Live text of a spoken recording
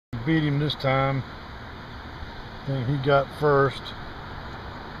Beat him this time. I think he got first.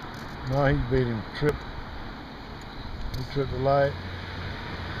 No, he beat him. He tripped the light.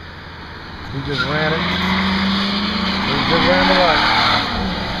 He just ran it. He just ran the light.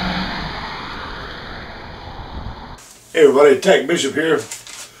 Hey everybody, Tech Bishop here.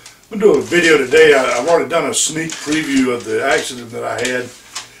 I'm doing a video today. I've already done a sneak preview of the accident that I had,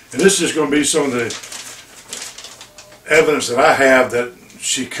 and this is just going to be some of the evidence that I have that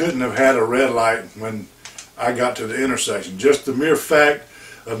she couldn't have had a red light when I got to the intersection. Just the mere fact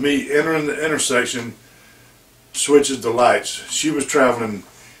of me entering the intersection switches the lights. She was traveling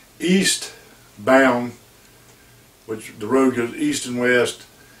eastbound, which the road goes east and west.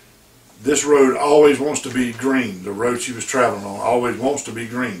 This road always wants to be green. The road she was traveling on always wants to be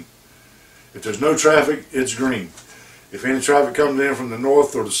green. If there's no traffic, it's green. If any traffic comes in from the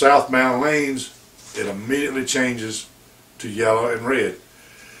north or the southbound lanes, it immediately changes to yellow and red.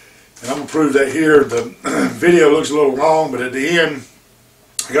 And I'm going to prove that here. The video looks a little long, but at the end,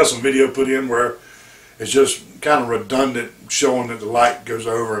 I got some video put in where it's just kind of redundant, showing that the light goes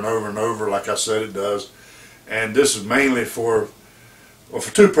over and over and over like I said it does. And this is mainly for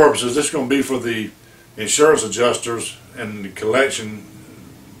two purposes. This is going to be for the insurance adjusters and the collection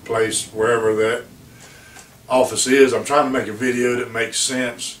place, wherever that office is. I'm trying to make a video that makes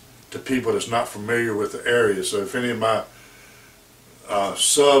sense to people that's not familiar with the area. So if any of my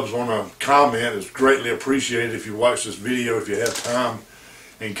subs want to comment, it's greatly appreciated if you watch this video, if you have time,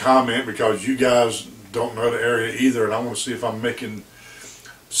 and comment, because you guys don't know the area either, and I want to see if I'm making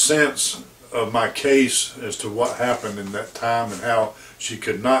sense of my case as to what happened in that time and how she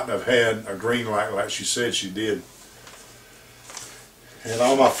could not have had a green light like she said she did. And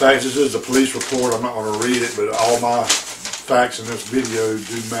all my facts, this is the police report, I'm not going to read it, but all my facts in this video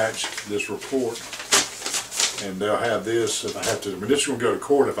do match this report. And they'll have this if I have to. I mean, this is going to go to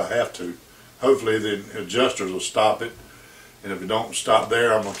court if I have to. Hopefully the adjusters will stop it. And if it don't stop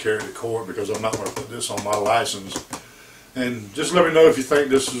there, I'm going to carry it to court, because I'm not going to put this on my license. And just let me know if you think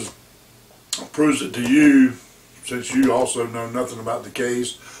this proves it to you, since you also know nothing about the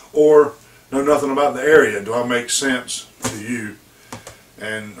case or know nothing about the area. Do I make sense to you?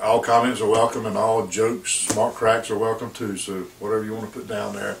 And all comments are welcome, and all jokes, smart cracks are welcome too. So whatever you want to put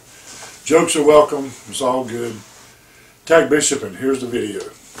down there. Jokes are welcome. It's all good. Tag Bishop, and here's the video.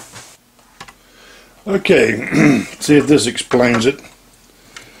 Okay, see if this explains it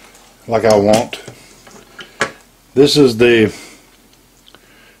like I want. This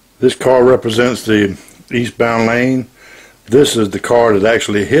car represents the eastbound lane. This is the car that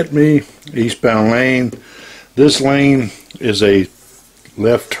actually hit me, eastbound lane. This lane is a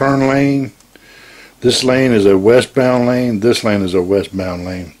left turn lane. This lane is a westbound lane. This lane is a westbound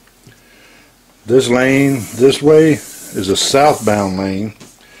lane. This lane this way is a southbound lane.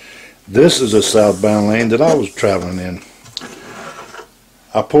 This is a southbound lane that I was traveling in.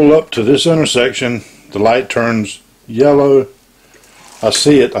 I pull up to this intersection. The light turns yellow. I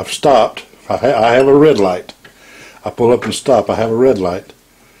see it. I've stopped. I have a red light. I pull up and stop. I have a red light.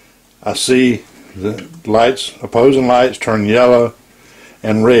 I see the lights, opposing lights, turn yellow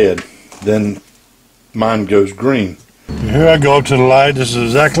and red. Then mine goes green. Here I go up to the light. This is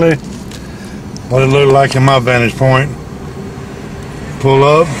exactly what it looked like in my vantage point. Pull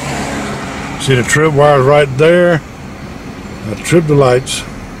up. See the trip wires right there. I trip the lights.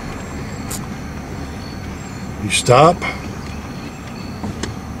 You stop.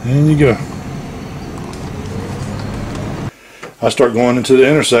 And you go. I start going into the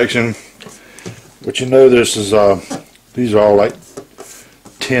intersection, but you know this is these are all like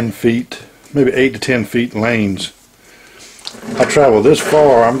 10 feet, maybe 8 to 10 feet lanes. I travel this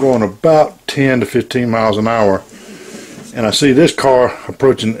far, I'm going about 10 to 15 miles an hour, and I see this car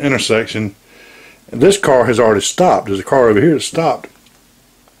approaching the intersection, and this car has already stopped. There's a car over here that stopped.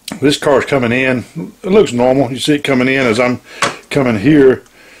 This car is coming in. It looks normal. You see it coming in. As I'm coming here,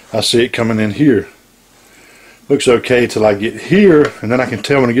 I see it coming in here. Looks okay till I get here, and then I can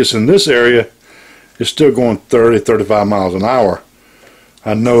tell when it gets in this area, it's still going 30, 35 miles an hour.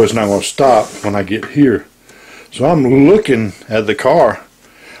 I know it's not going to stop when I get here. So I'm looking at the car.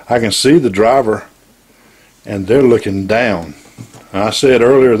 I can see the driver, and they're looking down. I said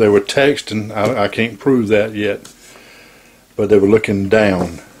earlier they were texting. I can't prove that yet, but they were looking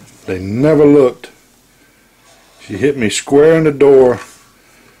down. They never looked. She hit me square in the door.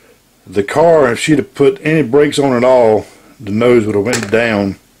 The car, if she'd have put any brakes on at all, the nose would have went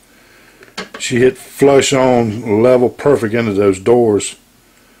down. She hit flush on, level, perfect into those doors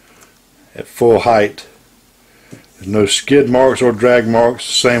at full height. There's no skid marks or drag marks.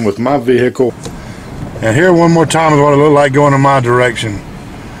 Same with my vehicle. And here one more time is what it looked like going in my direction.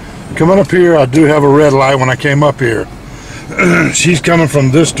 Coming up here, I do have a red light when I came up here. She's coming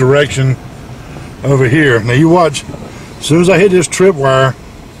from this direction over here. Now you watch, as soon as I hit this tripwire,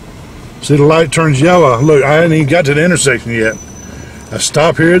 see the light turns yellow. Look, I hadn't even got to the intersection yet. I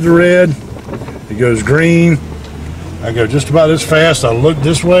stop here at the red, it goes green. I go just about this fast, I look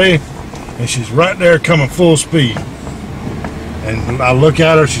this way, and she's right there coming full speed. And I look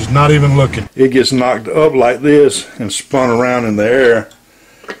at her, she's not even looking. It gets knocked up like this and spun around in the air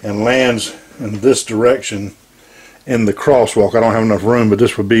and lands in this direction in the crosswalk. I don't have enough room, but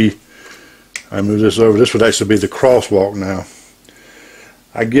this would be, I move this over, this would actually be the crosswalk now.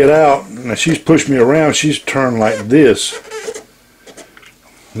 I get out, now she's pushed me around, she's turned like this.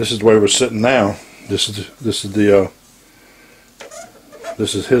 This is the way we're sitting now. This is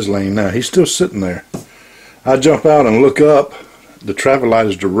his lane now. He's still sitting there. I jump out and look up. The traffic light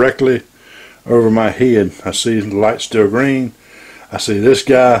is directly over my head. I see the light still green. I see this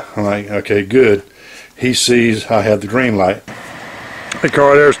guy. I'm like, okay, good. He sees I have the green light. The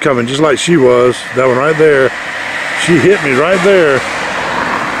car there is coming just like she was. That one right there. She hit me right there.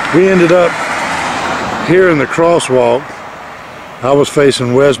 We ended up here in the crosswalk. I was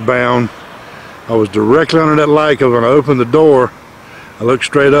facing westbound. I was directly under that light because when I opened the door, I looked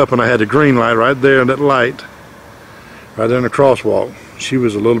straight up and I had the green light right there in that light. Right there in the crosswalk. She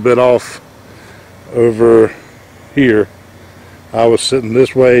was a little bit off over here. I was sitting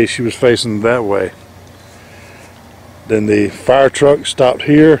this way, she was facing that way. Then the fire truck stopped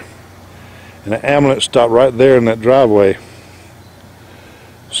here and the ambulance stopped right there in that driveway.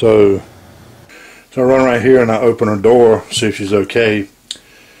 So I run right here and I open her door, see if she's okay.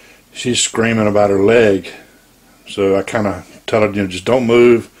 She's screaming about her leg. So I kind of tell her, you know, just don't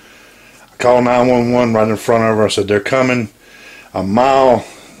move. I call 911 right in front of her. I said, they're coming a mile,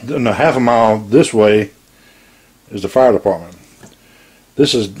 no, half a mile this way is the fire department.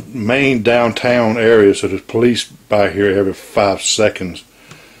 This is main downtown area, so there's police by here every 5 seconds.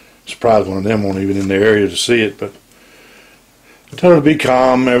 Surprised one of them won't even in the area to see it, but tell her to be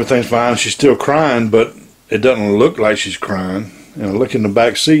calm, everything's fine. She's still crying, but it doesn't look like she's crying. And I look in the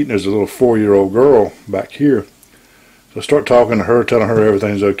back seat, and there's a little 4-year-old girl back here. So I start talking to her, telling her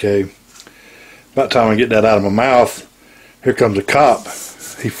everything's okay. About the time I get that out of my mouth, here comes a cop.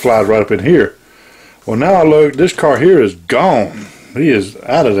 He flies right up in here. Well, now I look, this car here is gone. He is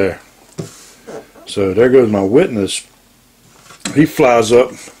out of there. So there goes my witness. He flies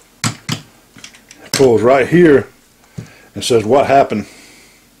up, pulls right here, and says, what happened?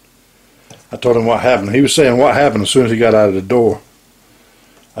 I told him what happened. He was saying what happened as soon as he got out of the door.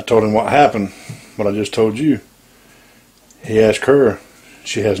 I told him what happened, what I just told you. He asked her.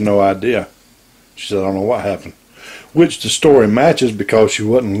 She has no idea. She said, I don't know what happened. Which the story matches because she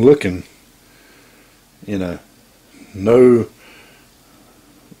wasn't looking. You know, no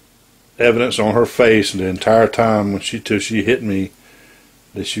evidence on her face the entire time when till she hit me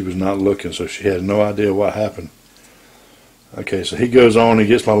that she was not looking, so she has no idea what happened. Okay, so he goes on, he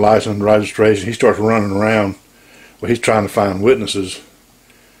gets my license and registration, he starts running around. Well, he's trying to find witnesses.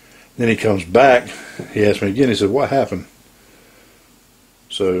 Then he comes back, he asks me again, he said, what happened?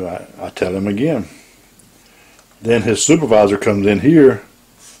 So I tell him again. Then his supervisor comes in here.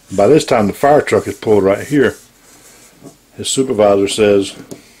 By this time the fire truck is pulled right here. His supervisor says,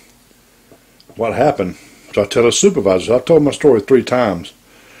 what happened? So I tell his supervisor, I've told my story 3 times.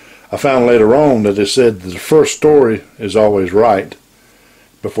 I found later on that they said that the first story is always right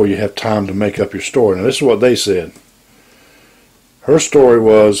before you have time to make up your story. Now this is what they said. Her story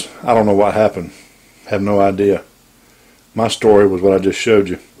was, I don't know what happened. Have no idea. My story was what I just showed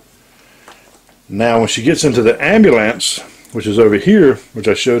you. Now when she gets into the ambulance, which is over here, which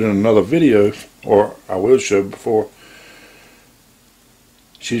I showed in another video, or I will show before,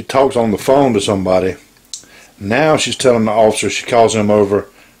 she talks on the phone to somebody. Now she's telling the officer, she calls him over,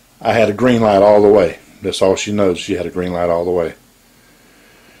 I had a green light all the way. That's all she knows, she had a green light all the way.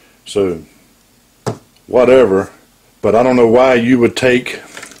 So, whatever, but I don't know why you would take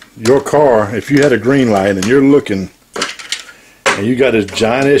your car, if you had a green light and you're looking, and you got this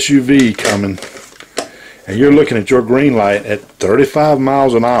giant SUV coming, and you're looking at your green light at 35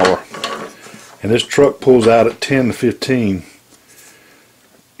 miles an hour, and this truck pulls out at 10 to 15,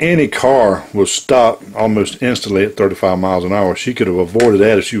 any car will stop almost instantly at 35 miles an hour. She could have avoided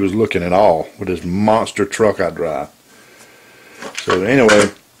that if she was looking at all with this monster truck I drive. So anyway,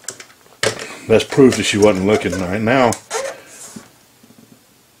 that's proof that she wasn't looking. Right now,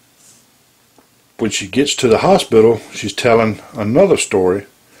 when she gets to the hospital, she's telling another story,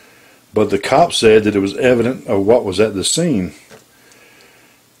 but the cop said that it was evident of what was at the scene.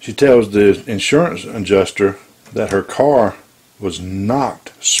 She tells the insurance adjuster that her car was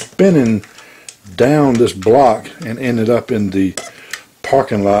knocked spinning down this block and ended up in the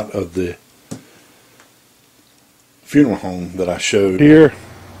parking lot of the funeral home that I showed here,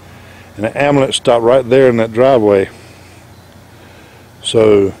 and the ambulance stopped right there in that driveway.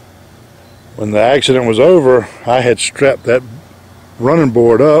 So when the accident was over, I had strapped that running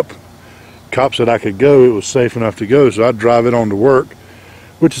board up. Cop said I could go, it was safe enough to go, so I'd drive it on to work,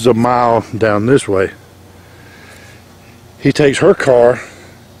 which is a mile down this way. He takes her car.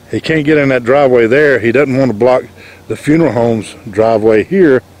 He can't get in that driveway there. He doesn't want to block the funeral home's driveway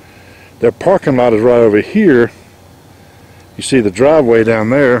here. Their parking lot is right over here. You see the driveway down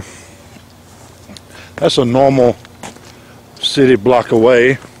there. That's a normal city block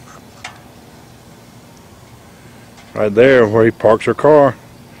away. Right there where he parks her car.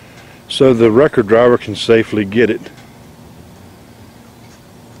 So the record driver can safely get it.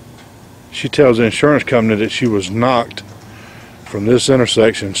 She tells the insurance company that she was knocked from this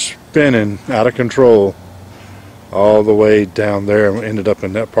intersection, spinning out of control all the way down there and ended up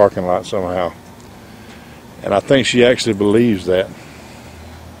in that parking lot somehow. And I think she actually believes that.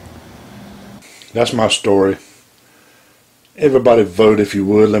 That's my story. Everybody vote if you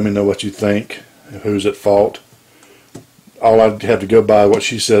would. Let me know what you think. Who's at fault. All I have to go by what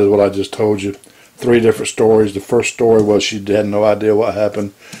she says, what I just told you. 3 different stories. The first story was she had no idea what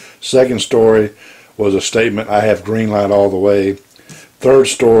happened. Second story was a statement, I have green light all the way. Third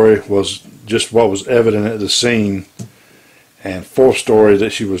story was just what was evident at the scene. And fourth story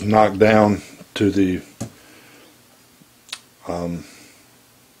that she was knocked down to the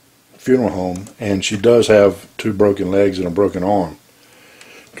funeral home, and she does have 2 broken legs and a broken arm.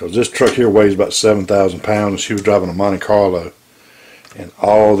 Because this truck here weighs about 7,000 pounds, and she was driving a Monte Carlo. And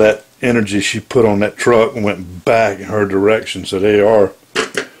all that energy she put on that truck went back in her direction. So they're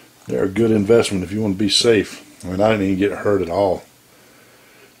a good investment if you want to be safe. I mean, I didn't even get hurt at all.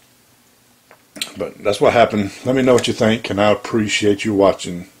 But that's what happened. Let me know what you think, and I appreciate you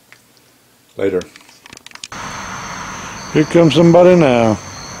watching. Later. Here comes somebody now.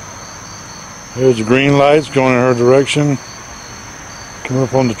 There's the green lights going in her direction. Coming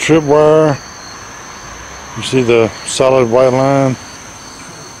up on the tripwire. You see the solid white line.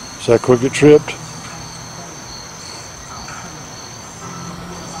 See how quick it tripped?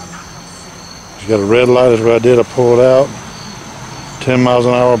 She's got a red light. That's what I did. I pulled out. 10 miles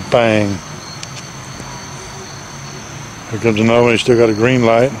an hour, bang. Here comes another one. He's still got a green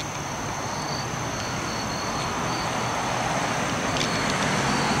light.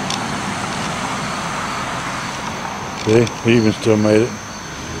 See, he even still made it.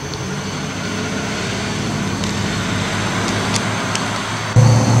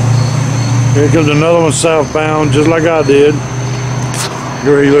 Here comes another one southbound, just like I did.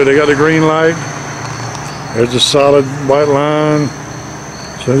 Look, they got the green light. There's the solid white line.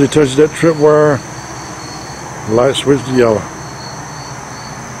 As soon as he touches that tripwire, the light switched to yellow.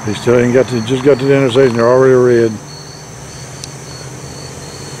 He still ain't just got to the intersection, they're already red.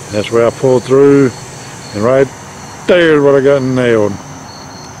 That's where I pulled through, and right there's what I got nailed.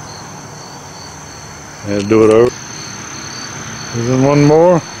 Let's do it over. There's one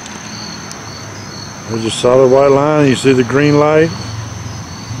more. There's a solid white line. You see the green light.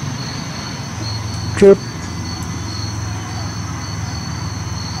 Trip.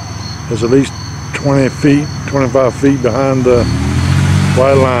 It's at least 20 feet, 25 feet behind the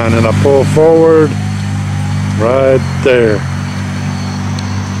white line, and I pull forward right there.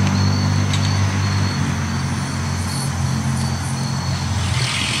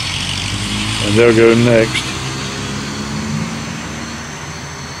 And they'll go next.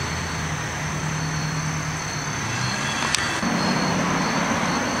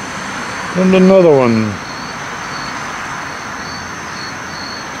 And another one.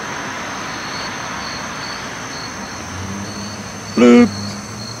 Bloop.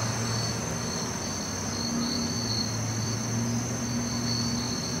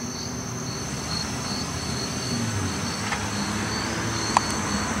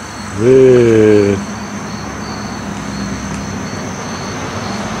 Red.